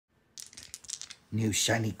New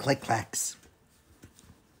shiny click-clacks.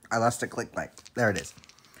 I lost a click-clack. There it is.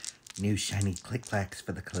 New shiny click-clacks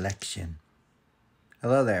for the collection.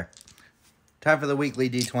 Hello there. Time for the weekly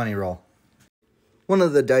D20 roll. One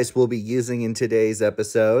of the dice we'll be using in today's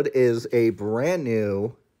episode is a brand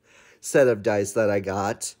new set of dice that I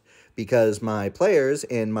got because my players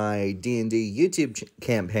in my D&D YouTube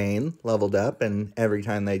campaign leveled up, and every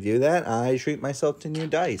time they do that, I treat myself to new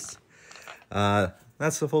dice.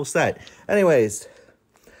 That's the full set. Anyways,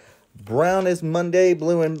 brown is Monday,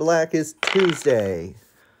 blue and black is Tuesday.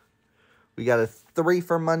 We got a 3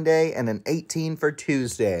 for Monday and an 18 for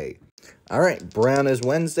Tuesday. All right, brown is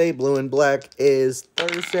Wednesday, blue and black is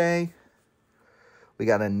Thursday. We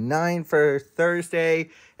got a 9 for Thursday,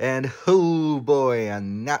 and oh boy, a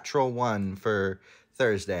natural 1 for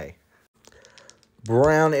Thursday.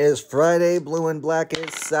 Brown is Friday, blue and black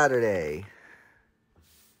is Saturday.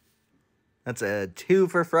 That's a 2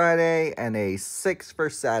 for Friday and a 6 for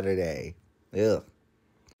Saturday. Ugh.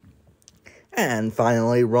 And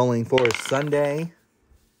finally, rolling for Sunday.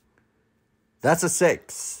 That's a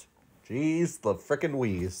 6. Jeez, the frickin'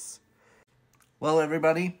 wheeze. Well,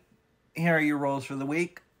 everybody, here are your rolls for the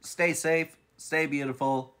week. Stay safe, stay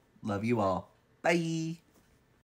beautiful. Love you all. Bye.